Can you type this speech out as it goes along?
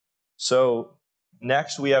So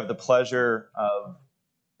next we have the pleasure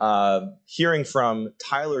of hearing from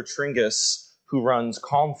Tyler Tringas, who runs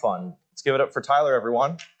Calm Fund. Let's give it up for Tyler,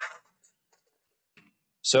 everyone.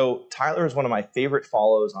 So Tyler is one of my favorite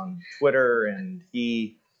follows on Twitter, and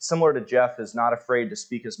he, similar to Jeff, is not afraid to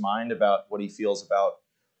speak his mind about what he feels about,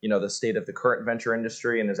 the state of the current venture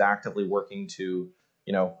industry, and is actively working to,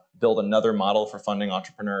 build another model for funding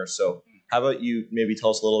entrepreneurs. So how about you maybe tell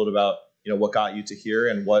us a little bit about, what got you to here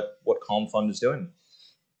and what Calm Fund is doing?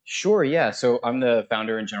 Sure, yeah. So I'm the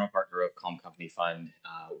founder and general partner of Calm Company Fund.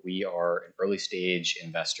 We are an early stage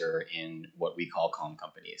investor in what we call calm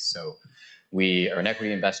companies. So we are an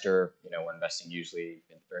equity investor. We're investing usually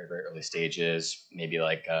in very, very early stages, maybe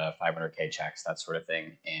like 500K checks, that sort of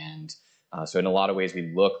thing. And so in a lot of ways,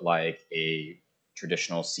 we look like a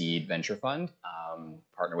traditional seed venture fund,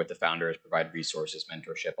 partner with the founders, provide resources,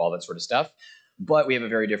 mentorship, all that sort of stuff. But we have a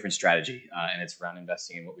very different strategy, and it's around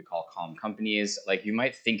investing in what we call calm companies. Like, you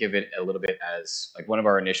might think of it a little bit as, like, one of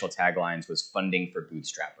our initial taglines was funding for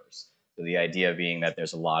bootstrappers. So the idea being that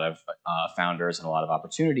there's a lot of founders and a lot of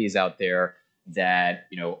opportunities out there that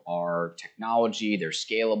are technology, they're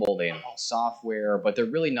scalable, they involve software, but they're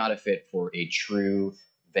really not a fit for a true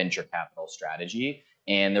venture capital strategy.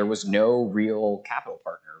 And there was no real capital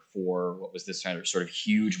partner for what was this kind of sort of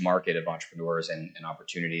huge market of entrepreneurs and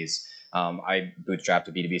opportunities. I bootstrapped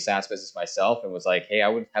a B2B SaaS business myself and was like, hey, I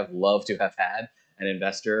would have loved to have had an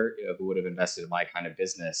investor who would have invested in my kind of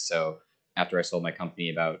business. So after I sold my company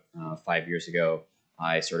about 5 years ago,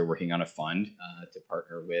 I started working on a fund to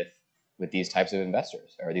partner with these types of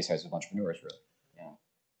investors, or these types of entrepreneurs, really. Yeah.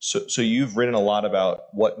 So you've written a lot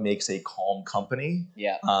about what makes a calm company.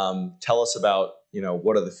 Yeah. Tell us about,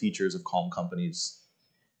 what are the features of calm companies?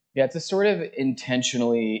 Yeah, it's a sort of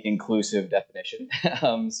intentionally inclusive definition.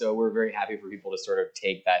 So we're very happy for people to sort of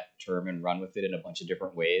take that term and run with it in a bunch of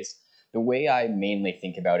different ways. The way I mainly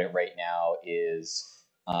think about it right now is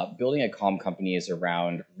building a calm company is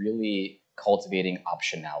around really cultivating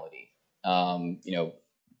optionality.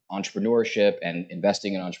 Entrepreneurship and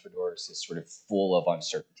investing in entrepreneurs is sort of full of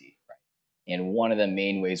uncertainty, right? And one of the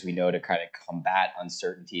main ways we know to kind of combat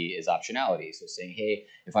uncertainty is optionality. So saying, hey,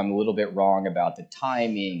 if I'm a little bit wrong about the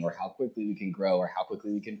timing or how quickly we can grow or how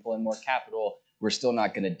quickly we can pull in more capital, we're still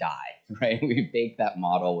not going to die, right? We bake that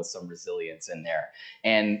model with some resilience in there.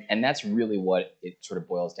 And that's really what it sort of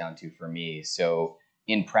boils down to for me. So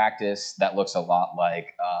in practice, that looks a lot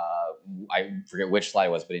like, I forget which slide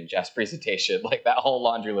it was, but in Jeff's presentation, like that whole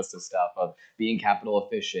laundry list of stuff of being capital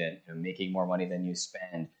efficient, making more money than you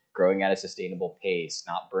spend, growing at a sustainable pace,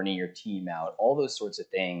 not burning your team out, all those sorts of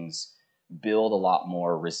things build a lot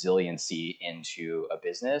more resiliency into a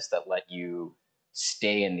business that let you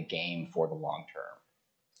stay in the game for the long term.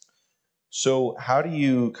 So how do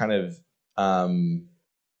you kind of,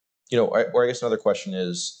 or I guess another question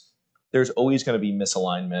is, there's always going to be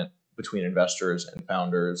misalignment between investors and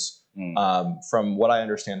founders. From what I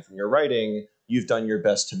understand from your writing, you've done your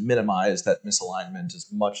best to minimize that misalignment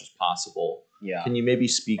as much as possible. Yeah. Can you maybe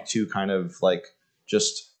speak to kind of like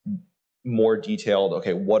just more detailed,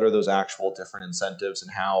 okay, what are those actual different incentives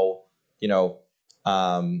and how,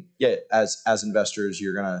 as investors,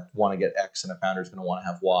 you're going to want to get X and a founder's going to want to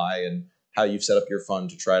have Y, and how you've set up your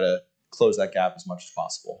fund to try to close that gap as much as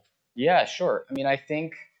possible? Yeah, sure. I mean, I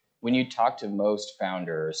think when you talk to most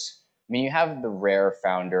founders, you have the rare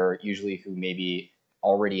founder usually who maybe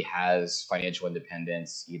already has financial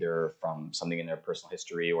independence, either from something in their personal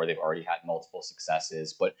history or they've already had multiple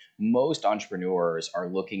successes. But most entrepreneurs are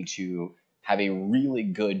looking to have a really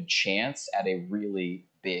good chance at a really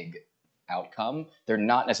big outcome. They're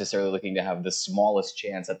not necessarily looking to have the smallest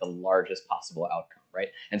chance at the largest possible outcome, right?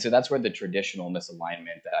 And so that's where the traditional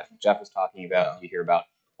misalignment that I think Jeff was talking about, you hear about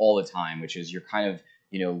all the time, which is you're kind of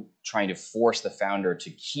trying to force the founder to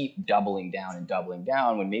keep doubling down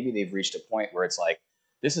when maybe they've reached a point where it's like,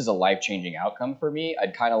 this is a life-changing outcome for me.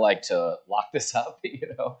 I'd kind of like to lock this up,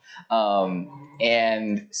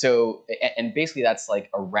 and basically that's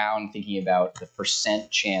like around thinking about the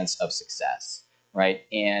percent chance of success, right?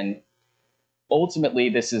 And ultimately,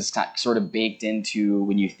 this is sort of baked into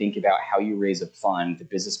when you think about how you raise a fund. The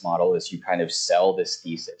business model is you kind of sell this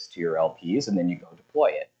thesis to your LPs and then you go deploy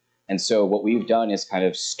it. And so what we've done is kind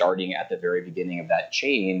of starting at the very beginning of that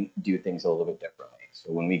chain, do things a little bit differently.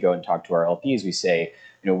 So when we go and talk to our LPs, we say,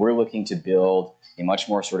 we're looking to build a much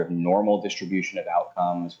more sort of normal distribution of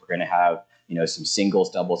outcomes. We're going to have, some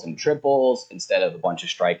singles, doubles, and triples instead of a bunch of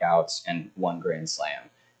strikeouts and one grand slam.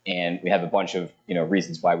 And we have a bunch of,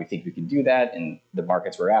 reasons why we think we can do that and the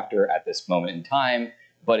markets we're after at this moment in time.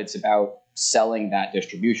 But it's about selling that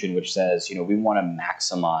distribution, which says, we want to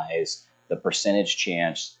maximize the percentage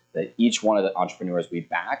chance that each one of the entrepreneurs we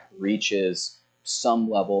back reaches some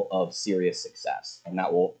level of serious success. And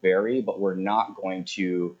that will vary, but we're not going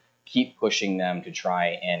to keep pushing them to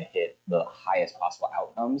try and hit the highest possible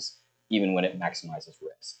outcomes, even when it maximizes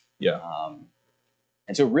risk. Yeah.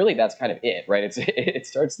 And so really that's kind of it, right? It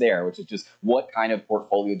starts there, which is just what kind of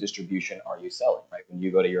portfolio distribution are you selling, right? When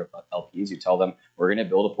you go to your LPs, you tell them, we're going to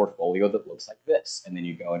build a portfolio that looks like this. And then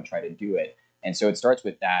you go and try to do it. And so it starts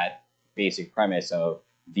with that basic premise of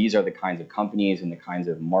these are the kinds of companies and the kinds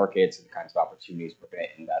of markets and the kinds of opportunities we're going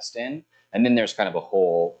to invest in. And then there's kind of a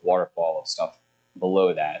whole waterfall of stuff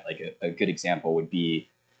below that. Like a good example would be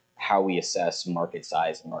how we assess market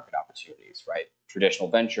size and market opportunities, right? Traditional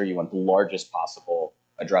venture, you want the largest possible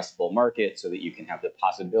addressable market so that you can have the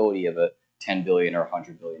possibility of a $10 billion or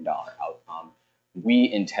 $100 billion outcome.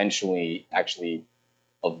 We intentionally actually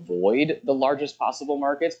avoid the largest possible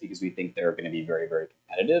markets because we think they're going to be very, very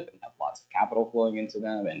competitive and have lots of capital flowing into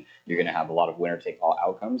them, and you're going to have a lot of winner-take-all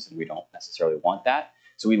outcomes, and we don't necessarily want that.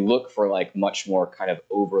 So we look for like much more kind of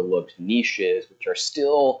overlooked niches, which are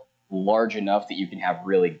still large enough that you can have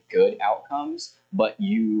really good outcomes, but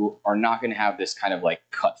you are not going to have this kind of like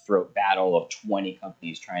cutthroat battle of 20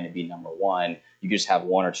 companies trying to be number one. You just have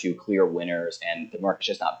one or two clear winners, and the market's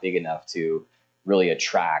just not big enough to really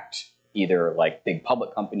attract either like big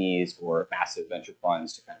public companies or massive venture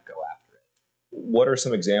funds to kind of go after it. What are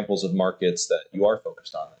some examples of markets that you are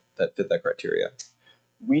focused on that fit that criteria?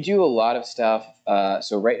 We do a lot of stuff.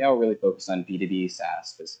 So right now we're really focused on B2B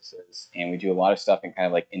SaaS businesses, and we do a lot of stuff in kind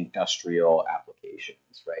of like industrial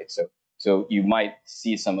applications, right? So you might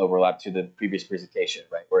see some overlap to the previous presentation,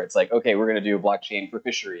 right? Where it's like, okay, we're going to do a blockchain for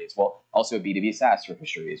fisheries. Well, also B2B SaaS for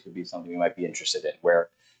fisheries would be something we might be interested in, where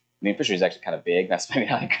I mean, fisheries is actually kind of big. That's maybe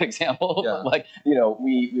not a good example. Yeah. But like, you know,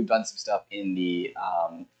 we've done some stuff in the,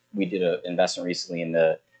 we did an investment recently in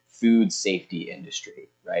the food safety industry,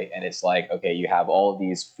 right? And it's like, okay, you have all of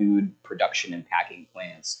these food production and packing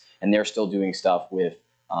plants, and they're still doing stuff with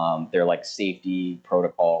their like safety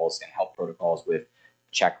protocols and health protocols with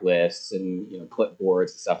checklists and, you know,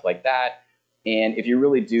 clipboards and stuff like that. And if you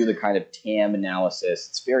really do the kind of TAM analysis,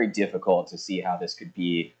 it's very difficult to see how this could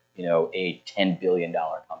be, you know, a $10 billion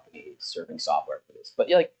company serving software for this. But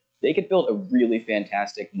yeah, like they could build a really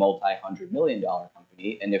fantastic multi-$100 million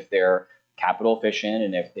company, and if they're capital efficient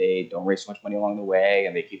and if they don't raise so much money along the way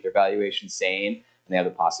and they keep their valuation sane, and they have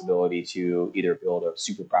the possibility to either build a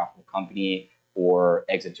super profitable company or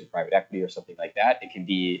exit to private equity or something like that, it can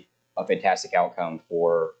be a fantastic outcome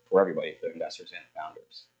for everybody, for investors and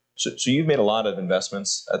founders. So you've made a lot of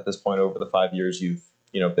investments at this point over the 5 years you've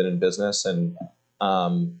been in business, and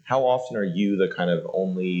how often are you the kind of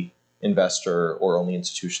only investor or only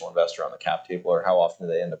institutional investor on the cap table, or how often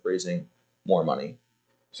do they end up raising more money?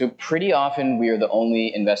 So pretty often we are the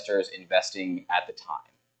only investors investing at the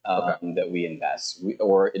time that we invest,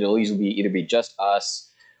 or it'll usually either be just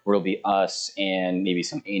us, or it'll be us and maybe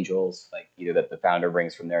some angels, like either that the founder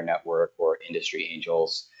brings from their network or industry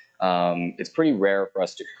angels. It's pretty rare for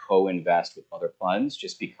us to co-invest with other funds,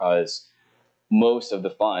 just because most of the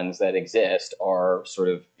funds that exist are sort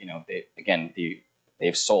of, you know,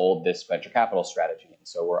 they've sold this venture capital strategy, and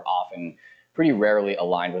so we're often pretty rarely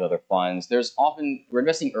aligned with other funds. We're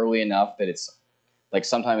investing early enough that it's like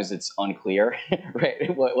sometimes it's unclear,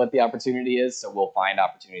 right, what the opportunity is. So we'll find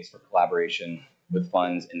opportunities for collaboration with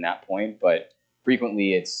funds in that point, but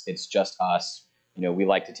frequently it's just us. You know, we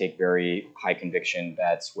like to take very high conviction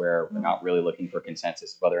bets where we're not really looking for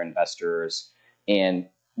consensus of other investors. And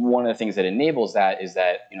one of the things that enables that is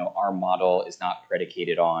that, you know, our model is not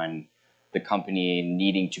predicated on the company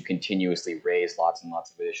needing to continuously raise lots and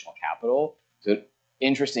lots of additional capital. So it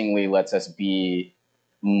interestingly lets us be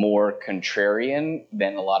more contrarian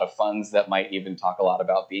than a lot of funds that might even talk a lot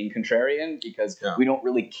about being contrarian, because we don't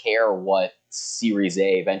really care what Series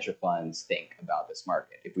A venture funds think about this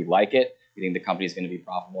market. If we like it, we think the company is going to be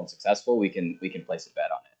profitable and successful, we can place a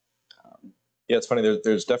bet on it. Yeah, it's funny.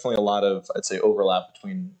 There's definitely a lot of, I'd say, overlap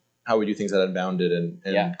between how we do things at Unbounded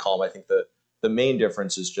and Calm. I think the main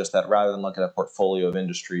difference is just that rather than looking at a portfolio of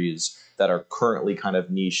industries that are currently kind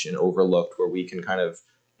of niche and overlooked, where we can kind of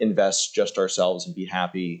invest just ourselves and be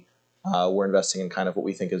happy, we're investing in kind of what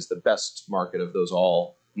we think is the best market of those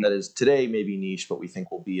all. And that is today maybe niche, but we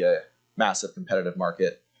think will be a massive competitive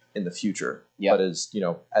market in the future. But as you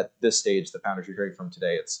know, at this stage, the founders you're hearing from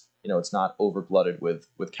today, it's not overblooded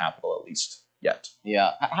with capital, at least yet.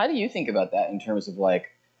 Yeah. How do you think about that in terms of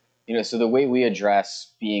like, you know, so the way we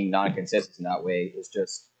address being non-consistent in that way is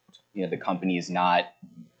just, you know, the company's not,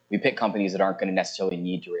 we pick companies that aren't going to necessarily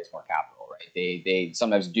need to raise more capital, right? They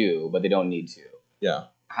sometimes do, but they don't need to. Yeah.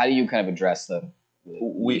 How do you kind of address the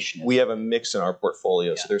We have a mix in our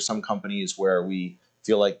portfolio. Yeah. So there's some companies where we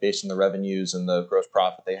feel like based on the revenues and the gross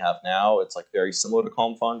profit they have now, it's like very similar to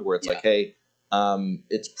Calm Fund, where it's like, hey,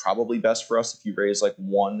 it's probably best for us if you raise like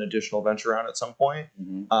one additional venture round at some point,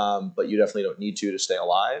 but you definitely don't need to stay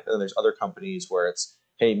alive. And then there's other companies where it's,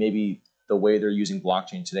 hey, maybe the way they're using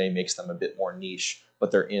blockchain today makes them a bit more niche,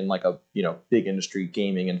 but they're in like a big industry,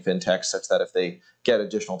 gaming and fintech, such that if they get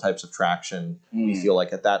additional types of traction, we feel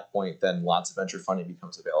like at that point, then lots of venture funding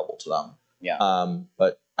becomes available to them. Yeah.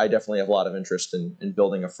 But I definitely have a lot of interest in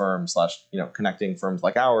building a firm / connecting firms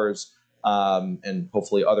like ours, and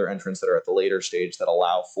hopefully other entrants that are at the later stage that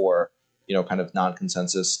allow for kind of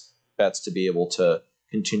non-consensus bets to be able to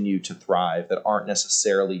continue to thrive, that aren't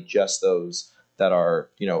necessarily just those that are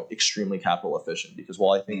extremely capital efficient. Because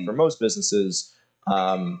while I think for most businesses,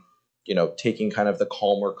 taking kind of the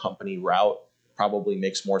calmer company route probably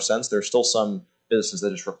makes more sense, there's still some businesses that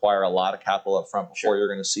just require a lot of capital up front before you're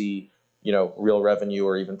going to see real revenue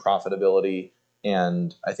or even profitability.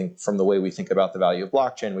 And I think from the way we think about the value of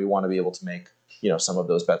blockchain, we want to be able to make some of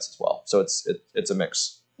those bets as well. So it's a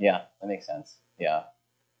mix. Yeah, that makes sense. Yeah,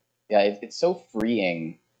 it's so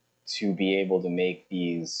freeing to be able to make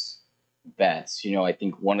these bets. I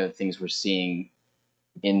think one of the things we're seeing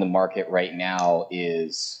in the market right now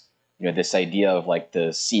is this idea of like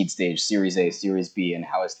the seed stage, Series A, Series B, and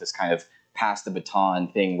how it's this kind of pass the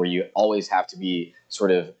baton thing where you always have to be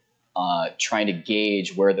sort of trying to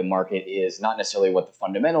gauge where the market is, not necessarily what the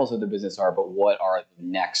fundamentals of the business are, but what are the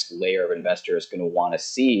next layer of investors going to want to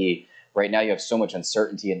see. Right now, you have so much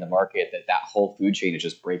uncertainty in the market that whole food chain is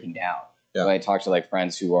just breaking down. Yeah. When I talk to like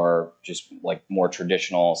friends who are just like more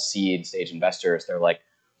traditional seed stage investors, they're like,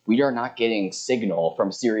 we are not getting signal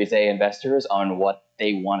from Series A investors on what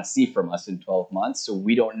they want to see from us in 12 months. So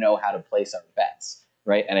we don't know how to place our bets,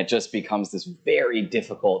 right? And it just becomes this very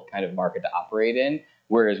difficult kind of market to operate in.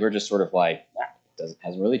 Whereas we're just sort of like,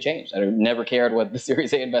 hasn't really changed. I never cared what the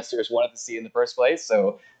Series A investors wanted to see in the first place.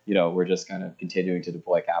 So, we're just kind of continuing to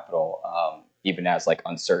deploy capital, even as like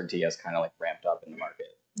uncertainty has kind of like ramped up in the market.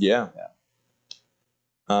 Yeah.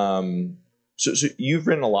 So you've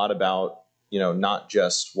written a lot about, not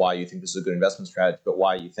just why you think this is a good investment strategy, but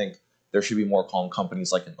why you think there should be more calm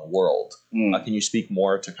companies like in the world. Can you speak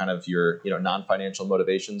more to kind of your, non-financial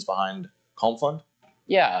motivations behind Calm Fund?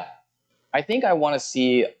 Yeah, I think I want to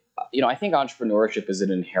see, I think entrepreneurship is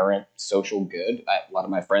an inherent social good. A lot of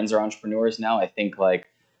my friends are entrepreneurs now. I think like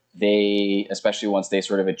they, especially once they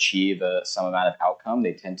sort of achieve some amount of outcome,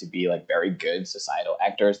 they tend to be like very good societal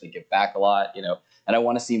actors. They give back a lot, and I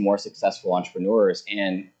want to see more successful entrepreneurs.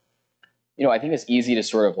 And, I think it's easy to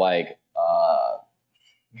sort of like,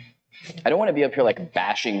 I don't want to be up here like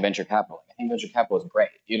bashing venture capital. I think venture capital is great,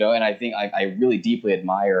 and I think I really deeply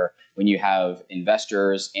admire when you have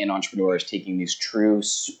investors and entrepreneurs taking these true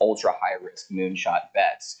ultra high risk moonshot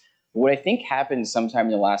bets. But what I think happened sometime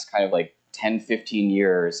in the last kind of like 10, 15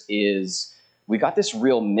 years is we got this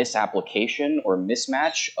real misapplication or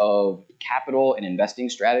mismatch of capital and investing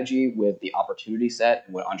strategy with the opportunity set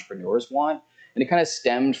and what entrepreneurs want. And it kind of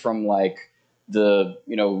stemmed from like the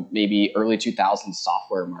maybe early 2000s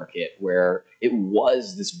software market, where it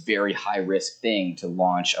was this very high risk thing to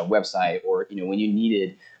launch a website, or when you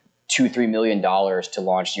needed $2-3 million to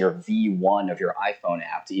launch your V1 of your iPhone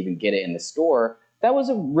app to even get it in the store. That was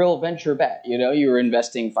a real venture bet. You were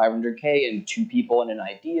investing $500K in 2 people and an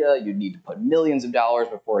idea. You'd need to put millions of dollars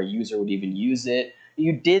before a user would even use it.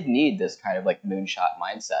 You did need this kind of like moonshot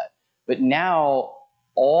mindset. But now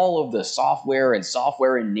all of the software and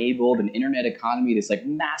software enabled and internet economy, this like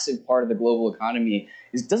massive part of the global economy,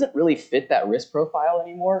 doesn't really fit that risk profile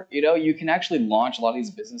anymore. You can actually launch a lot of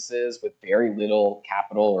these businesses with very little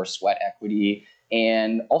capital or sweat equity.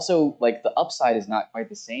 And also like the upside is not quite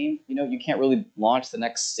the same. You can't really launch the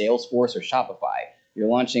next Salesforce or Shopify. You're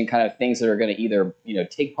launching kind of things that are going to either,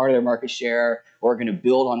 take part of their market share or are going to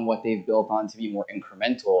build on what they've built on to be more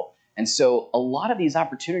incremental. And so a lot of these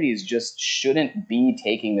opportunities just shouldn't be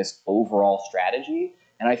taking this overall strategy.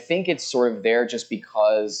 And I think it's sort of there just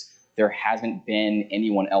because there hasn't been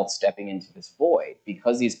anyone else stepping into this void,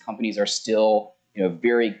 because these companies are still,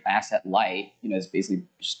 very asset light. It's basically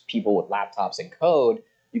just people with laptops and code.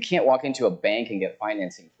 You can't walk into a bank and get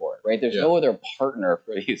financing for it, right? There's no other partner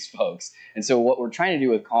for these folks. And so what we're trying to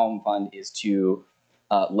do with Calm Fund is to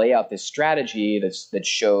lay out this strategy that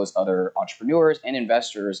shows other entrepreneurs and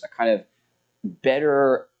investors a kind of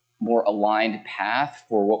better, more aligned path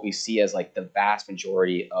for what we see as like the vast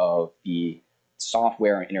majority of the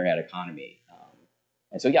software and internet economy.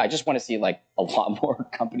 And so, I just want to see like a lot more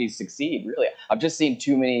companies succeed, really. I've just seen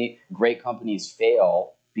too many great companies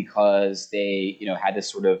fail because they, had this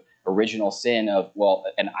sort of original sin of, well,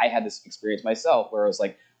 and I had this experience myself where it was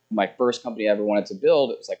like my first company I ever wanted to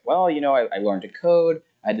build. It was like, well, I learned to code.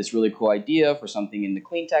 I had this really cool idea for something in the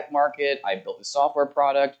clean tech market. I built a software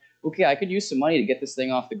product. Okay, I could use some money to get this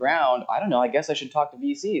thing off the ground. I don't know. I guess I should talk to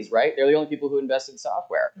VCs, right? They're the only people who invest in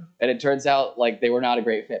software. And it turns out like they were not a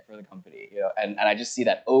great fit for the company, and I just see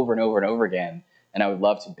that over and over and over again. And I would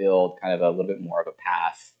love to build kind of a little bit more of a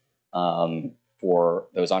path for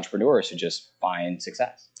those entrepreneurs to just find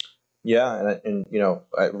success. Yeah, and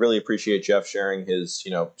I really appreciate Jeff sharing his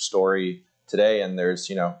story today. And there's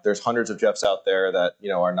hundreds of Jeffs out there that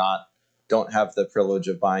don't have the privilege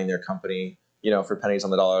of buying their company for pennies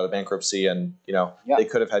on the dollar out of bankruptcy, and they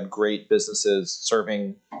could have had great businesses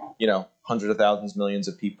serving hundreds of thousands, millions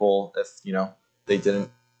of people if they didn't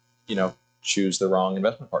choose the wrong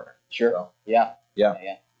investment partner. Sure. So, yeah.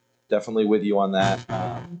 Definitely with you on that.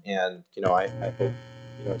 And I hope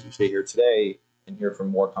as you stay here today and hear from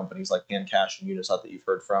more companies like Handcash and Unisat that you've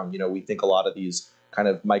heard from, we think a lot of these kind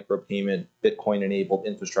of micropayment, Bitcoin-enabled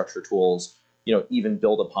infrastructure tools, even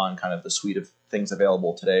build upon kind of the suite of things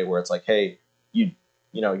available today, where it's like, hey, you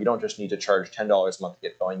don't just need to charge $10 a month to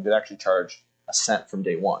get going. You could actually charge a cent from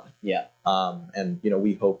day one. Yeah. And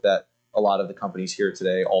we hope that a lot of the companies here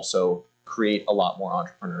today also create a lot more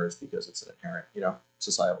entrepreneurs because it's an inherent,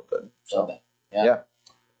 societal good. So, yeah.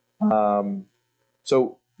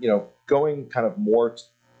 So, going kind of more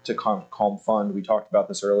to Calm Fund, we talked about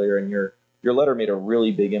this earlier, and your letter made a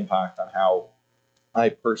really big impact on how I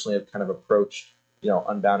personally have kind of approached,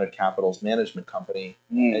 Unbounded Capital's management company.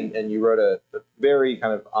 And you wrote a very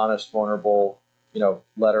kind of honest, vulnerable,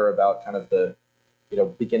 letter about kind of the,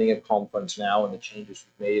 beginning of Calm Funds now and the changes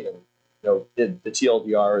you've made. And, the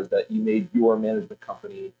TLDR is that you made your management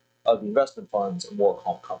company of the investment funds a more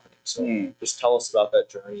calm company. So just tell us about that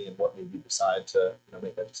journey and what made you decide to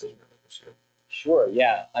make that decision this year. Sure.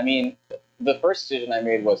 Yeah. I mean, the first decision I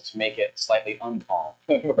made was to make it slightly uncalm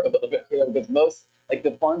for a little bit, because most, like,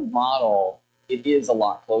 the fund model, it is a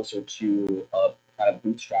lot closer to a kind of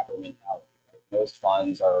bootstrapper mentality. Right? Most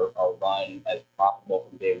funds are run as profitable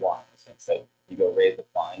from day one, in the sense that you go raise the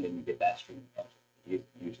fund and you get that stream of income.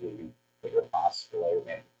 Usually you put your costs below your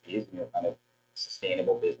management fees, and you're kind of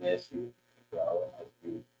sustainable business. You grow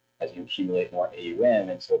as you accumulate more AUM,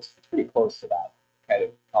 and so it's pretty close to that kind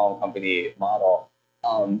of calm company model.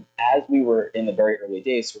 As we were in the very early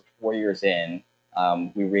days, so 4 years in,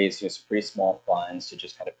 we raised some pretty small funds to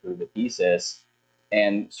just kind of prove the thesis,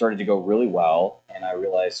 and started to go really well. And I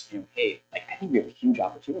realized, hey, like, I think we have a huge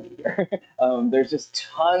opportunity here. There's just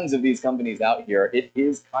tons of these companies out here. It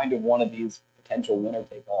is kind of one of these potential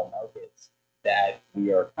winner-take-all markets that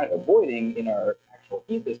we are kind of avoiding in our actual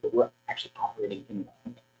thesis, but we're actually operating in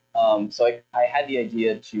them. So I had the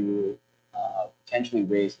idea to potentially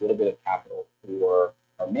raise a little bit of capital for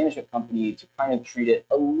our management company to kind of treat it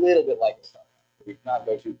a little bit like a startup. We cannot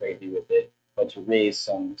go too crazy with it, but to raise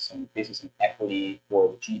some equity for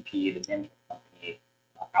the GP, the management company,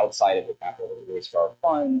 outside of the capital that we raise for our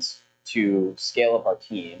funds, to scale up our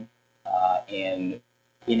team, and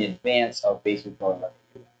in advance of basically growing our AUM.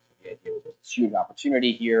 So the idea was there's this huge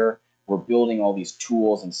opportunity here. We're building all these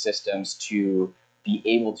tools and systems to be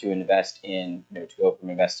able to invest in, to go from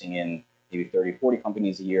investing in maybe 30, 40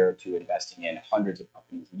 companies a year to investing in hundreds of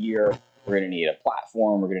companies a year. We're going to need a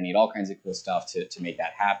platform. We're going to need all kinds of cool stuff to make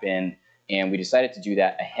that happen. And we decided to do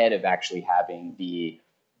that ahead of actually having the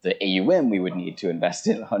AUM we would need to invest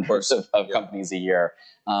in hundreds of companies a year.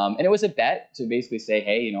 And it was a bet to basically say,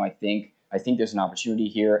 hey, I think there's an opportunity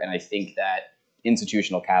here, and I think that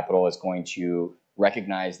institutional capital is going to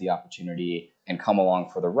recognize the opportunity and come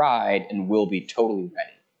along for the ride, and we'll be totally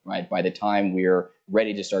ready. Right, by the time we're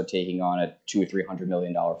ready to start taking on a $200 or $300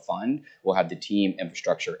 million fund, we'll have the team,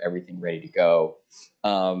 infrastructure, everything ready to go.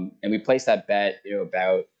 And we placed that bet,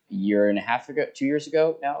 about a year and a half ago, 2 years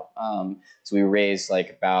ago now. So we raised like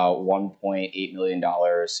about $1.8 million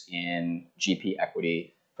in GP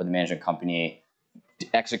equity for the management company,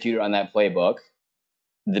 executed on that playbook.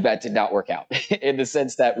 The bet did not work out in the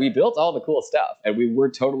sense that we built all the cool stuff and we were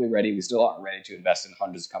totally ready. We still aren't ready to invest in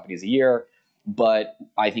hundreds of companies a year. But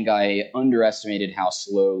I think I underestimated how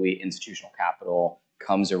slowly institutional capital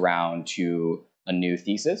comes around to a new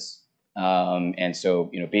thesis. And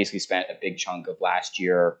so, basically spent a big chunk of last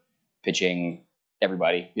year pitching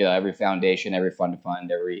everybody, every foundation, every fund to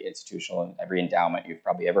fund, every institutional, and every endowment you've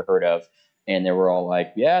probably ever heard of. And they were all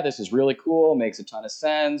like, yeah, this is really cool. Makes a ton of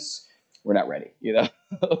sense. We're not ready.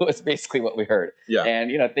 It's basically what we heard. Yeah.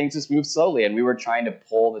 And, things just move slowly. And we were trying to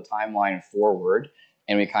pull the timeline forward.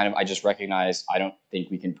 And I just recognized, I don't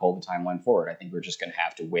think we can pull the timeline forward. I think we're just going to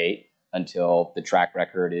have to wait until the track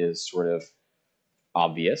record is sort of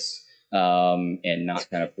obvious, and not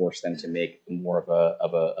kind of force them to make more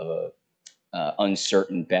of a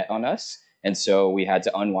uncertain bet on us. And so we had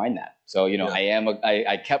to unwind that. So, you know,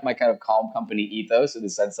 I kept my kind of calm company ethos in the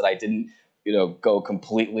sense that I didn't, you know, go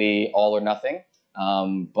completely all or nothing.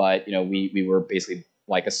 But, you know, we were basically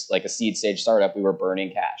like a seed stage startup. We were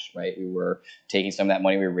burning cash, right? We were taking some of that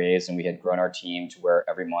money we raised, and we had grown our team to where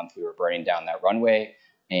every month we were burning down that runway.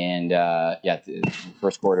 And the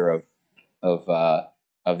first quarter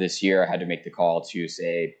of this year, I had to make the call to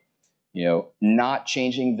say, you know, not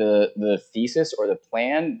changing the thesis or the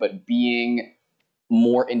plan, but being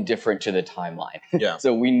more indifferent to the timeline. Yeah.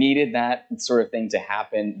 So we needed that sort of thing to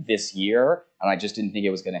happen this year, and I just didn't think it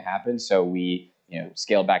was going to happen. So we, you know,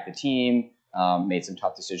 scaled back the team, made some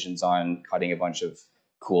tough decisions on cutting a bunch of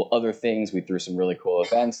cool other things. We threw some really cool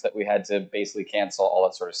events that we had to basically cancel, all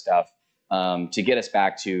that sort of stuff, to get us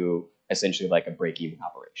back to essentially like a break-even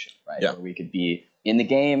operation, right? Yeah. Where we could be in the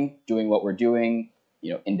game, doing what we're doing,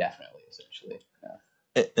 you know, indefinitely, essentially.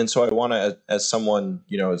 Yeah. And so I want to, as someone,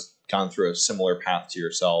 you know, has gone through a similar path to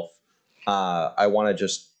yourself, I want to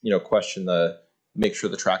just, you know, question make sure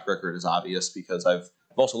the track record is obvious, because I've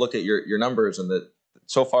also looked at your numbers, and that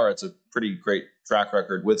so far it's a pretty great track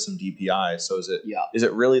record with some DPI. So is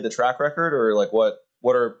it really the track record, or like what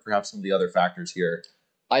are perhaps some of the other factors here?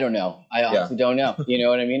 I don't know. I honestly don't know. You know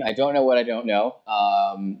what I mean? I don't know what I don't know.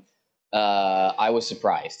 I was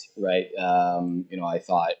surprised, right? You know, I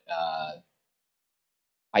thought,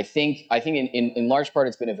 I think in large part,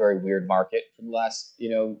 it's been a very weird market for the last, you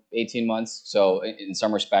know, 18 months. So in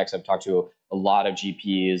some respects, I've talked to a lot of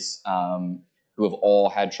GPs who have all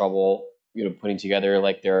had trouble, you know, putting together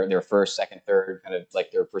like their first, second, third, kind of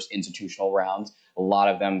like their first institutional rounds. A lot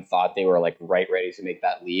of them thought they were like ready to make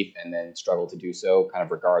that leap, and then struggled to do so, kind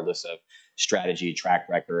of regardless of strategy, track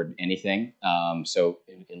record, anything. So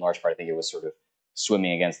in large part, I think it was sort of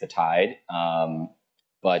swimming against the tide.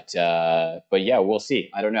 But yeah, we'll see.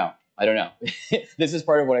 I don't know. This is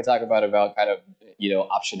part of what I talk about kind of, you know,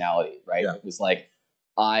 optionality, right? Yeah. It was like,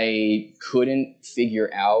 I couldn't figure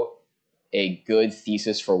out a good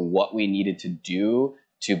thesis for what we needed to do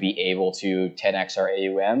to be able to 10x our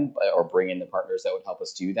AUM, or bring in the partners that would help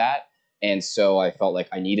us do that. And so I felt like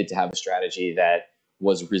I needed to have a strategy that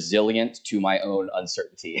was resilient to my own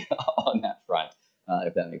uncertainty on that front,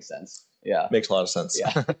 if that makes sense. Yeah. Makes a lot of sense.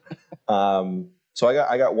 Yeah. So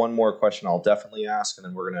I got one more question I'll definitely ask, and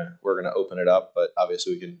then we're gonna open it up. But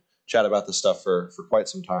obviously we can chat about this stuff for quite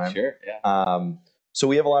some time. Sure. Yeah. So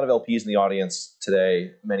we have a lot of LPs in the audience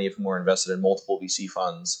today, many of whom are invested in multiple VC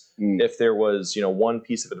funds. If there was, you know, one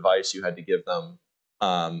piece of advice you had to give them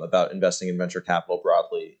about investing in venture capital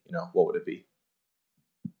broadly, you know, what would it be?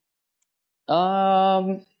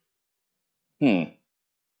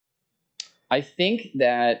 I think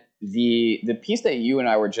that the piece that you and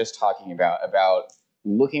I were just talking about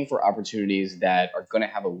looking for opportunities that are going to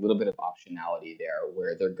have a little bit of optionality there,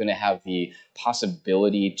 where they're going to have the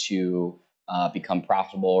possibility to become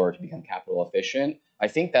profitable or to become capital efficient. I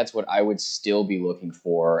think that's what I would still be looking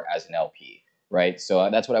for as an LP, right? So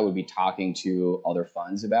that's what I would be talking to other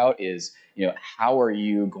funds about is, you know, how are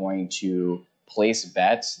you going to place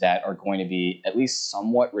bets that are going to be at least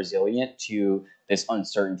somewhat resilient to this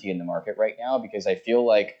uncertainty in the market right now? Because I feel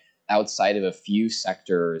like outside of a few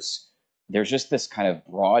sectors, there's just this kind of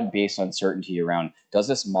broad-based uncertainty around, does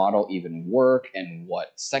this model even work, and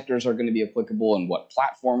what sectors are going to be applicable, and what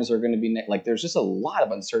platforms are going to be, like, there's just a lot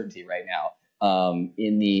of uncertainty right now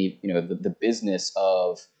in the, you know, the business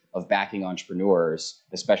of backing entrepreneurs,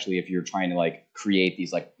 especially if you're trying to like create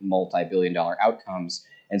these like multi-billion-dollar outcomes.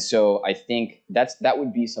 And so I think that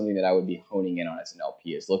would be something that I would be honing in on as an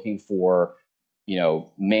LP, is looking for, you know,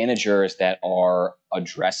 managers that are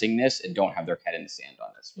addressing this and don't have their head in the sand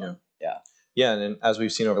on this. Yeah. And as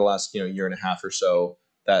we've seen over the last, you know, year and a half or so,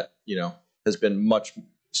 that, you know, has been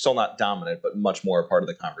still not dominant, but much more a part of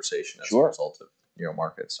the conversation as a result of, you know,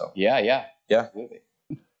 markets. So yeah, absolutely.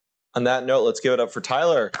 On that note, let's give it up for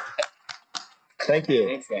Tyler. Thank you.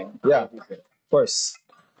 Thanks, man. Yeah, of course.